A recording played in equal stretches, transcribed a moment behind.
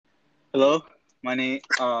Hello, my name.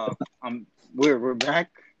 I'm. We're back.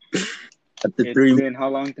 After It's three, been how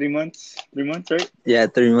long? 3 months. 3 months, right? yeah,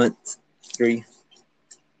 3 months. Three.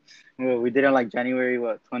 Well, we did it like January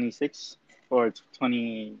 26th or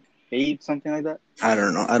 28, something like that. I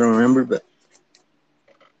don't know. I don't remember, but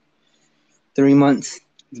 3 months.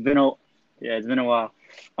 It's been a yeah, it's been a while.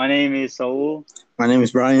 My name is Saul, My name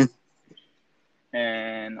is Brian.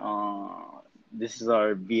 and this is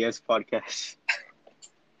our BS podcast.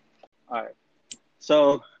 All right.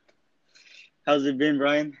 So, how's it been,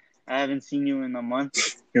 Brian? I haven't seen you in a month,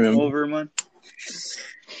 Remember, over a month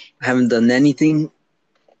I haven't done anything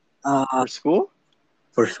for school.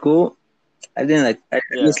 for school. I didn't like. I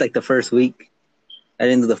Yeah. missed like the first week. I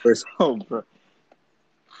didn't do the first. Oh, bro.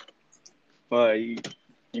 But you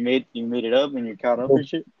made it up and you're caught up No, and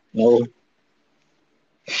shit. no.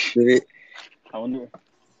 Did it? I wonder.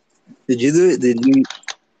 Did you do it?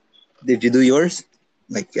 Did you do yours?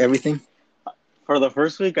 Like everything? For the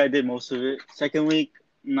first week, I did most of it. Second week,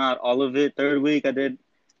 not all of it. Third week, I did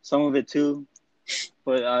some of it too,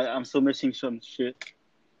 but I'm still missing some shit.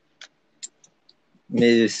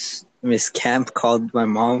 Miss Camp called my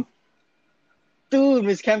mom. Dude,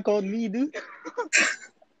 Miss Cam called me, dude.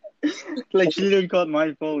 Like she didn't call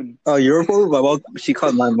my phone. Oh, your phone? My mom. She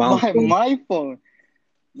called my mom's My phone. my phone.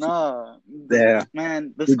 Nah, Yeah.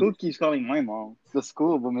 the school keeps calling my mom. The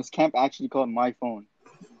school, but Miss Camp actually called my phone.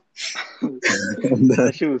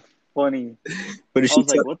 That shit was funny. What did I she was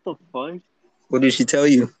like, tell? what the fuck? What did she tell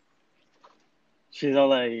you? She's all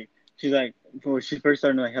like, she's like, when she first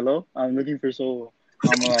started like, hello, I'm looking for Soul.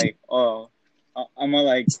 I'm like, oh, I'm all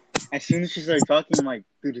like, as soon as she started talking, I'm like,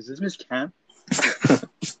 dude, is this Miss Camp?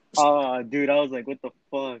 Dude, I was like, what the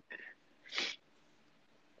fuck?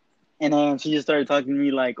 And then she just started talking to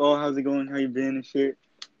me like, oh, how's it going? How you been and shit.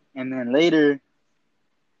 And then later,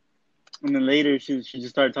 she just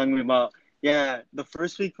started talking to me about, yeah, the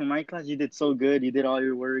first week for my class, you did so good. You did all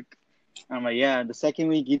your work. And I'm like, yeah. The second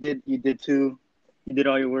week, you did too. You did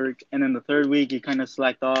all your work. And then the third week, you kind of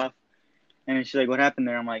slacked off. And then she's like, what happened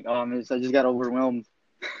there? I'm like, oh, I just got overwhelmed.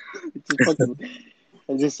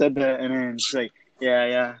 I just said that. And then she's like, yeah,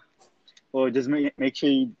 yeah. Well, just make sure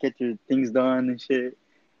you get your things done and shit.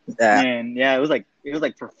 Yeah. And yeah, it was like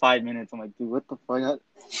for 5 minutes. I'm like, dude, what the fuck?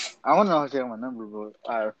 I want to know how she got my number, but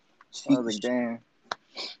I She, was like, damn.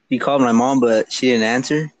 she called my mom, but she didn't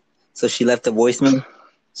answer. So she left a voicemail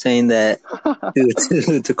saying that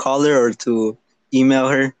to call her or to email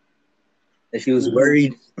her that she was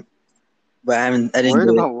worried, but I didn't Worried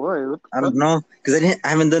do it. about what? What the I fuck? don't know because I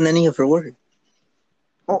haven't done any of her work.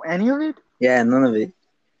 Oh, any of it? Yeah, none of it.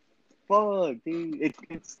 Fuck, dude.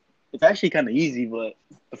 It's actually kind of easy, but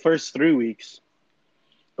the first 3 weeks.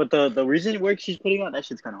 But the recent work she's putting on, that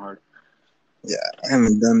shit's kind of hard. Yeah, I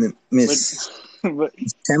haven't done it. But but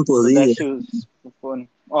Miss Temple's but that either. shit was fun.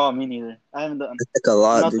 Oh, me neither. I haven't done It's like a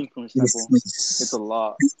lot, dude. nothing from Miss Miss Temple. It's a Miss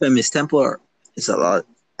lot. Miss Temple, it's a lot.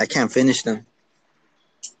 I can't finish them.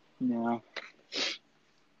 Yeah.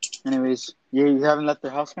 Anyways, you haven't left the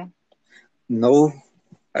house, man? No,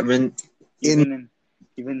 I've been You've in been in,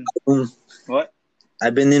 even room. what?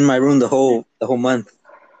 I've been in my room the whole month.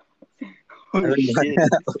 Oh I've been,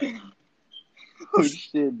 shit! Oh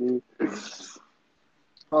shit, dude!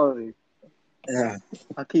 Holy, yeah,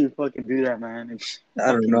 how can you fucking do that, man? It's I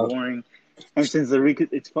don't fucking know. boring. Ever since the week,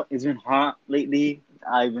 it's been hot lately.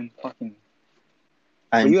 I've been fucking.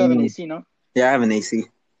 I But you have an know. AC, no? Yeah, I have an AC.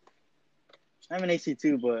 I have an AC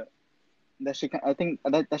too, but that shit. I think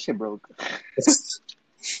that shit broke. It's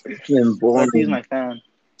been So I have to use boring. my fan.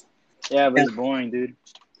 Yeah, but Yeah, it's boring, dude.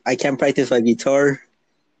 I can't practice my guitar.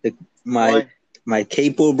 The, my Why? my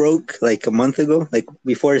capo broke like a month ago. Like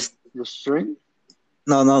before. The string?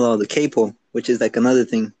 No. The capo, which is like another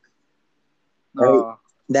thing. Right? No.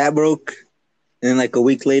 That broke, and then like a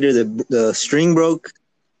week later, the string broke.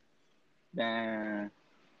 Damn.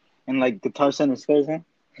 And like Guitar Center spares, huh?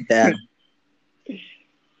 Yeah,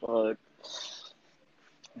 But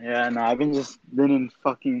yeah, no, I've been in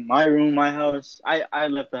fucking my room, my house. I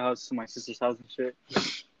left the house to my sister's house and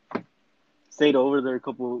shit. Stayed over there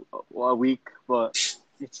a week, but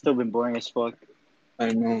it's still been boring as fuck.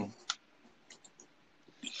 I know.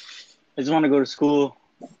 I just want to go to school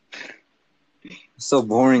It's so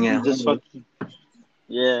boring at and just home, fucking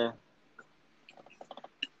yeah.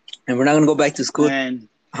 and we're not gonna go back to school. And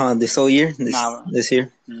This whole year, nah, this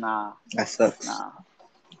year. nah, That sucks. nah.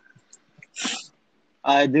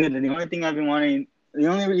 Dude, the only thing I've been wanting, the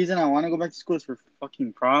only reason I want to go back to school is for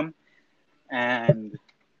fucking prom and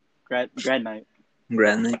grad night.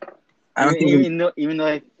 Granted, I don't Even think even though even though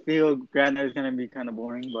I feel grad night is gonna be kind of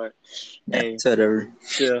boring, but hey, it's whatever.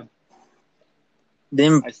 still.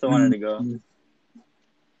 Didn't, I still wanted to go.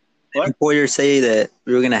 What? employer say that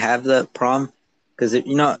we were gonna have the prom? Because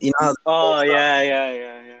you know how, Oh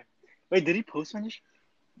yeah. Wait, did he post on this?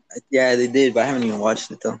 yeah, they did, but I haven't even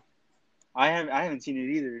watched it though. I haven't seen it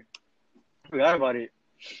either. I forgot about it.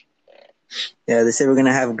 Yeah, they said we're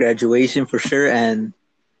gonna have graduation for sure and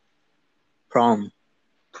prom.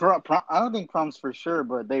 I don't think prom's for sure,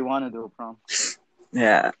 but they want to do a prom.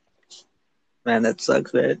 Yeah, man, that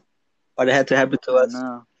sucks, man. Why it had to happen to I us?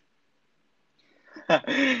 know.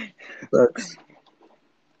 Sucks.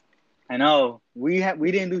 I know. We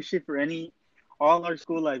didn't do shit for all our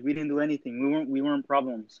school life. We didn't do anything. We weren't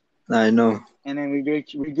problems. I know. And then we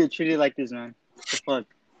get treated like this, man. What the fuck?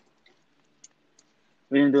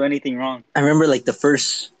 We didn't do anything wrong. I remember like the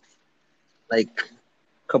first like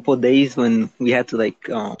couple of days when we had to like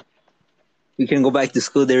we couldn't go back to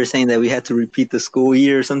school. They were saying that we had to repeat the school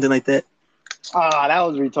year or something like that. Ah, that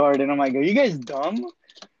was retarded. I'm like, are you guys dumb?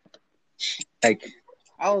 Like,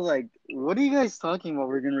 I was like, what are you guys talking about?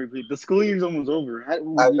 We're gonna repeat. The school year's almost over. I You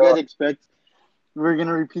know. guys expect we're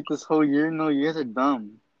gonna repeat this whole year? No, you guys are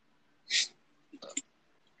dumb.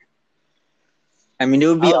 I mean, it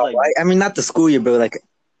would be I was all like, right. I mean, not the school year, but like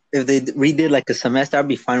if they redid like a semester, I'd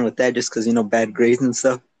be fine with that, just because bad grades and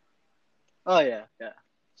stuff. oh yeah.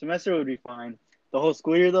 Semester would be fine. The whole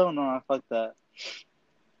school year though, no, fuck that.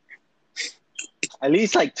 At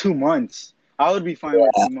least like 2 months. I would be fine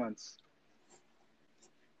with Yeah. 2 months.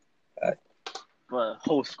 But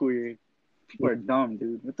whole school year, people are dumb,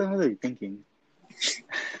 dude. What the hell are you thinking?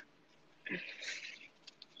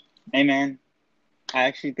 Hey man, I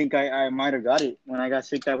actually think I might have got it when I got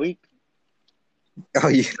sick that week. Oh,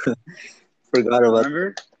 you forgot about that.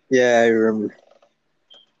 Remember? Yeah, I remember.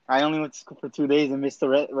 I only went to school for 2 days and missed the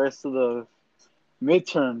rest of the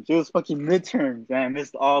midterms. It was fucking midterms, and I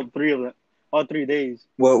missed all 3 of them, all 3 days.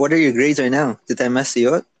 What are your grades right now? Did that mess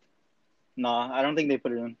you up? Nah, I don't think they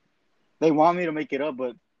put it in. They want me to make it up,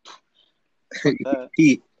 but fuck that.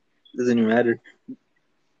 Pete, doesn't even matter.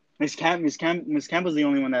 Miss Camp was the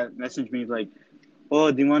only one that messaged me like,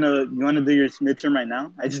 "Oh, do you wanna do your midterm right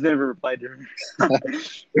now?" I just never replied to her.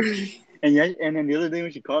 And then the other day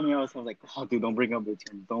when she called me, I was like, "Oh, dude, don't bring up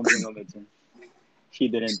midterm. Don't bring up midterm." She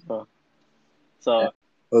didn't, though. So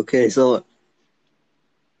Okay, so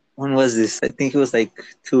when was this? I think it was like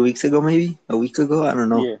 2 weeks ago, maybe a week ago. I don't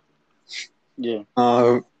know.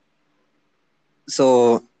 yeah.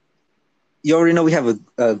 So you already know we have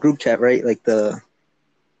a group chat, right? Like the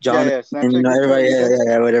John Yeah. and Snapchat group chat, everybody, you guys.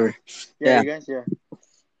 yeah, whatever. Yeah, Yeah. you guys. Yeah.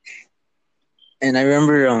 And I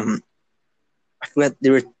remember, I forgot they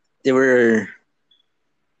were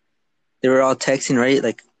all texting, right?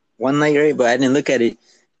 Like one night, right? But I didn't look at it.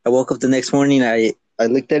 I woke up the next morning. I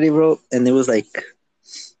looked at it, bro, and it was like,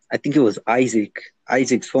 I think it was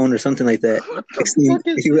Isaac's phone or something like that. What the fuck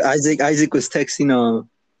is this? Isaac was texting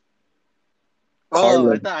Oh,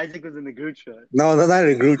 Carla. I thought Isaac was in the group chat. No, not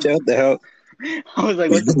a group chat. What the hell? I was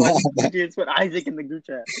like, what the fuck? You just put Isaac in the group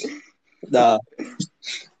chat. Nah,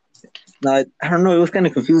 nah, I don't know. It was kind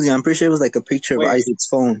of confusing. I'm pretty sure it was like a picture of Wait, Isaac's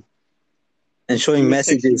phone and he showing was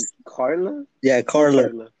texting messages. Carla? Yeah, What Carla,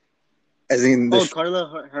 Carla? as in Oh,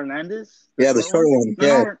 Carla Hernandez? The yeah, the short short one? one. No,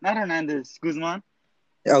 Yeah. not Hernandez. Guzman?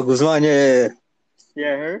 Oh, Guzman. Yeah.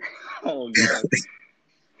 Yeah, her? Oh, God.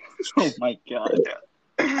 Oh, my God.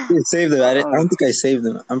 It saved them. I don't think I saved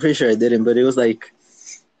them. I'm pretty sure I didn't, but it was like,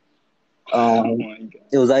 Oh, my God.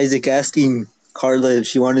 it was Isaac asking Carla if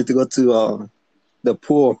she wanted to go to the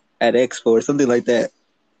pool at Expo or something like that.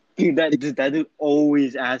 Dude, that dude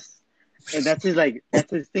always asks. And that's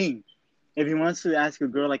his thing. If he wants to ask a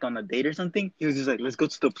girl like on a date or something, he was just like, let's go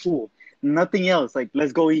to the pool. Nothing else. Like,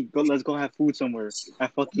 let's go eat. Let's go have food somewhere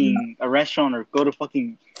at fucking a restaurant or go to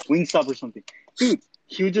fucking Wingstop or something. Dude,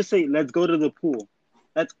 he would just say, let's go to the pool.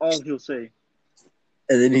 That's all he'll say.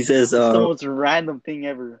 And then he says, It's the most random thing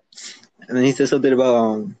ever. something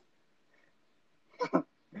about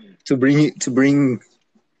to bring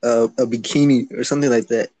a bikini or something like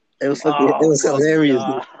that. It Oh was my hilarious, dude.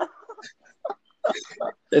 God.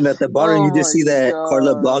 And at the bottom, you Oh just my see that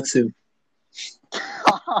Carla God. blocks him,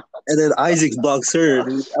 and then Isaac blocks her.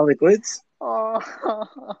 Dude. I'm like, what? Oh.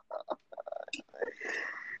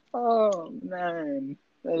 Oh man.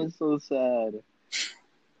 That is so sad.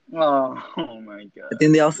 Oh my I God.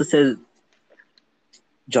 think they also said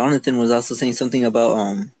Jonathan was also saying something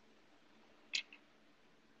about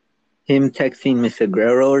him texting Mr.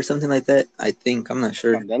 Guerrero or something like that. I think I'm not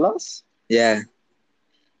sure. Candelas? Yeah,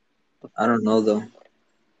 I don't know though.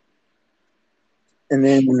 And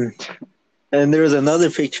then there was another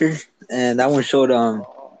picture, and that one showed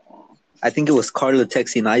I think it was Carla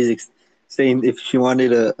texting Isaac saying if she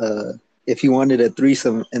wanted if he wanted a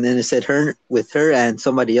threesome, and then it said her with her and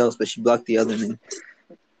somebody else, but she blocked the other name.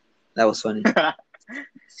 That was funny.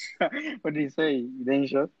 What did he say? You didn't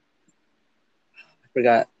show? I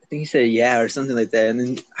forgot. I think he said yeah or something like that, and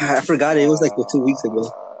then I forgot it. It was like 2 weeks ago.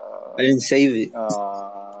 I didn't save it,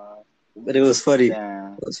 but it was funny.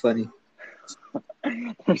 Damn. It was funny.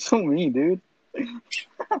 They're so mean, dude.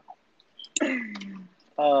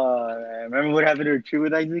 Remember what happened to her tree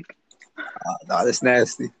with Isaac? No, that's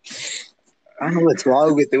nasty. I don't know what's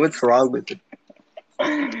wrong with it. What's wrong with it?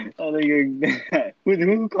 Oh,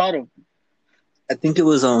 who caught him? I think it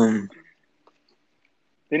was Didn't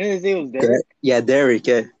they say it was Derek? Yeah, Derek.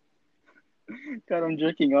 Yeah. Caught him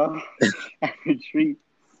jerking off at the tree.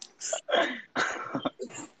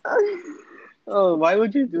 Oh, why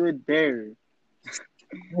would you do it there?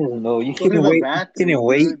 I don't know. You Go to couldn't the wait. bathroom, You couldn't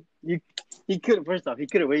wait. dude. He could. First off, he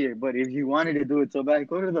could have waited. But if you wanted to do it so bad,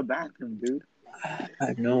 go to the bathroom, dude.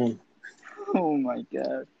 I know. Oh my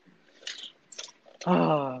god.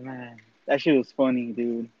 Oh man, that shit was funny,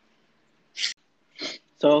 dude.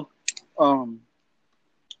 So,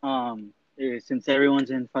 since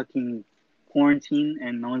everyone's in fucking quarantine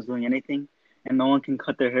and no one's doing anything, and no one can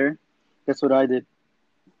cut their hair, guess what I did?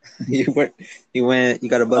 You went. You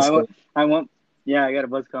got a buzz cut. I went. Yeah, I got a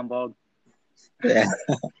buzz cut bald. Yeah.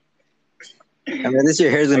 I mean, this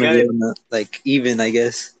your hair's gonna be like even, I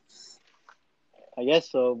guess. I guess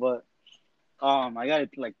so, but I got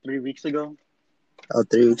it like 3 weeks ago. Oh,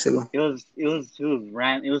 3 weeks ago. It was so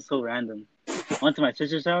random. I went to my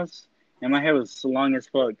sister's house and my hair was so long as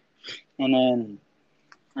fuck, and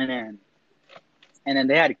then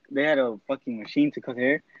they had a fucking machine to cut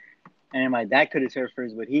hair, and then my dad cut his hair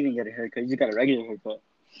first, but he didn't get a haircut. He just got a regular haircut.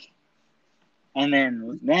 And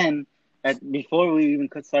then before we even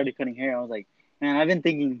started cutting hair, I was like, man, I've been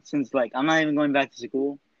thinking since like I'm not even going back to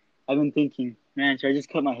school. I've been thinking, man, should I just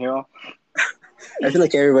cut my hair off? I feel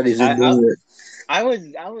like everybody's been doing it. I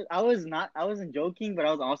wasn't joking, but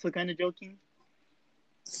I was also kind of joking.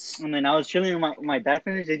 And then I was chilling with my dad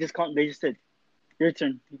finished. They just said, your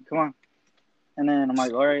turn, come on. And then I'm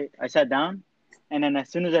like, all right. I sat down, and then as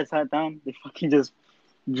soon as I sat down, they fucking just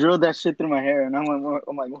drilled that shit through my hair, and I'm like,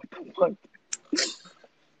 what the fuck?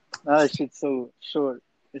 That shit's so short.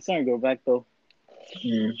 It's starting to go back though.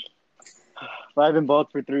 Mm. But I've been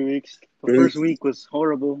bald for 3 weeks. The first week was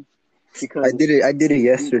horrible because I did it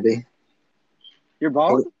yesterday. You're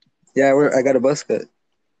bald? Yeah, I got a buzz cut.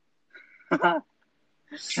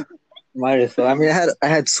 Might as well. I mean, I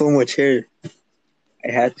had so much hair.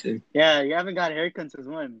 I had to. Yeah, you haven't got a haircut since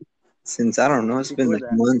when? Since, I don't know, it's been like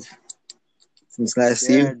a month. Since last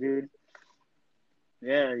year. Yeah, dude.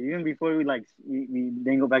 Yeah, even before we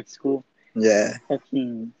didn't go back to school. Yeah.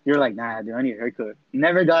 You're like, nah, dude, I need a haircut.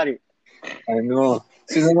 Never got it. I know.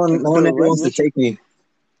 See, no one ever wants to take me.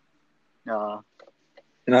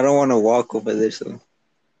 And I don't want to walk over there, so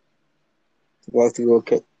walk to go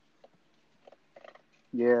cut.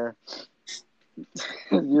 Yeah.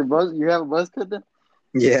 You have a buzz cut then?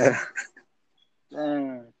 Yeah.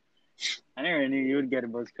 I never knew you would get a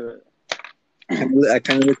buzz cut. I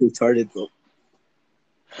kind of look retarded though.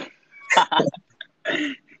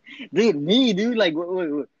 Dude, like,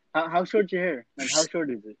 wait. How short's your hair? Like, how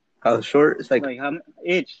short is it? How short? It's like how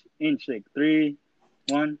inch, like 3,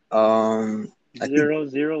 1.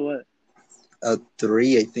 0, what?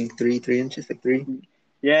 3, I think 3 inches, like 3.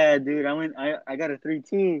 Yeah, dude, I got a 3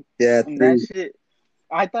 too. Yeah, and 3. That shit.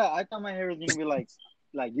 I thought my hair was gonna be like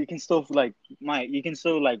you can still put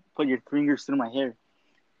your fingers through my hair.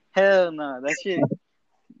 Hell no, that shit.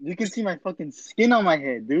 You can see my fucking skin on my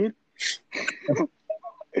head, dude.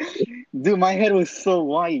 Dude, my head was so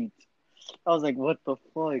white. I was like, what the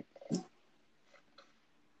fuck?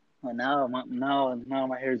 But now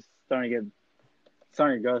my hair's starting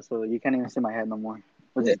to grow, so you can't even see my head no more,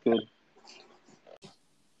 which is good.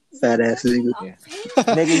 Fat ass nigga. Yeah.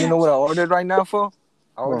 Nigga, you know what I ordered right now for?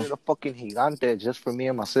 I ordered a fucking gigante just for me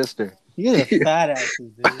and my sister. You guys are fat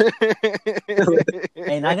asses, dude.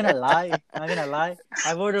 Hey, not gonna lie.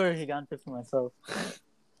 I've ordered a gigante for myself.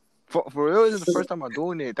 For real, this is the first time I'm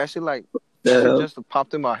doing it. That shit just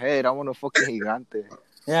popped in my head. I want a fucking gigante.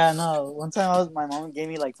 Yeah, no. One time my mom gave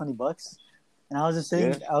me like $20, and I was just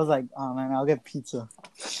sitting. Yeah. I was like, oh man, I'll get pizza.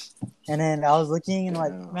 And then I was looking and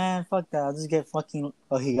like, man, fuck that. I'll just get fucking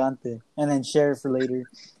a gigante and then share it for later,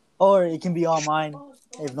 or it can be all mine.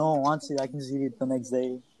 If no one wants it, I can just eat it the next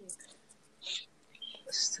day.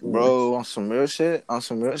 Bro, on some real shit, I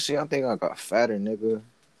think I got fatter, nigga.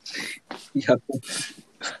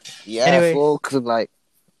 Yeah, anyway. Fool, cause like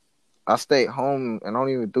I stayed home and I don't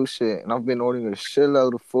even do shit, and I've been ordering a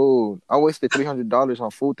shitload of food. I wasted $300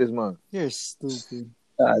 on food this month. You're stupid.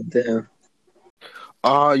 God damn.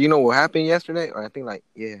 You know what happened yesterday? Or I think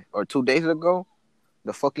or 2 days ago,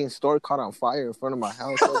 the fucking store caught on fire in front of my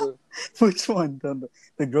house, nigga. Which one?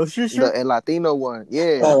 The grocery The store? El Latino one,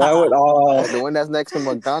 yeah. Oh, that would all. The one that's next to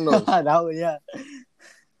McDonald's. That one, yeah. What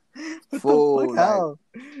the fuck? Fool, like How?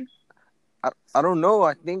 I don't know.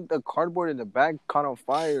 I think the cardboard in the bag caught on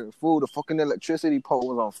fire. Fool, the fucking electricity pole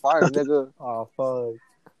was on fire, nigga. Oh fuck.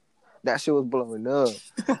 That shit was blowing up.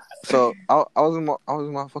 So I was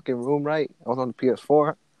in my fucking room, right? I was on the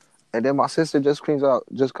PS4, and then my sister just comes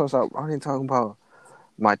out running, talking about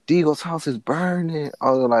my Deagle's house is burning. I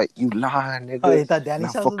was like, you lying, nigga. Oh, you thought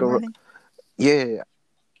Danny's house was burning? Yeah.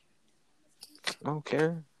 I don't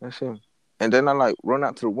care. That's him. And then I like run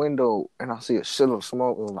out to the window and I see a shit of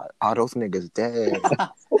smoke. And I'm like, oh, those niggas dead.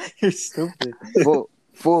 You're stupid.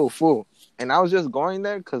 Full. And I was just going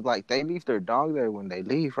there because like they leave their dog there when they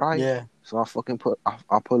leave, right? Yeah. So I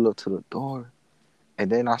pull up to the door,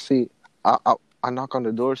 and then I knock on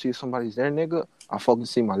the door, see if somebody's there, nigga. I fucking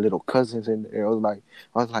see my little cousins in there. I was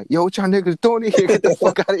like, yo, what y'all niggas doing in here? Get the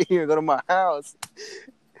fuck out of here. Go to my house.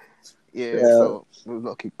 Yeah. So it was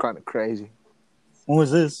looking kind of crazy. When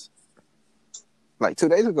was this? Like 2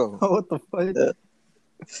 days ago. What the fuck?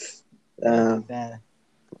 Man,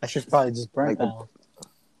 I should probably just burn down.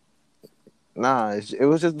 Nah, it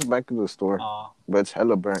was just the back of the store, but it's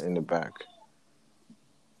hella burnt in the back.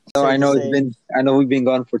 So I know we've been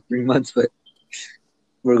gone for 3 months, but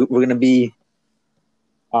we're gonna be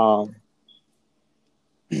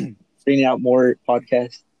bringing out more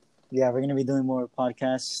podcasts. Yeah, we're gonna be doing more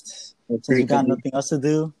podcasts since we got nothing else to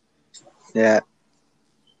do. Yeah.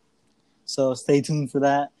 So stay tuned for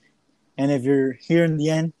that. And if you're here in the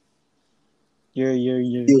end, you're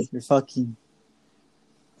fucking.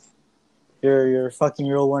 You're a fucking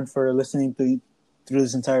real one for listening through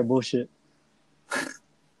this entire bullshit.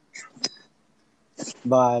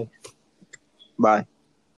 Bye. Bye.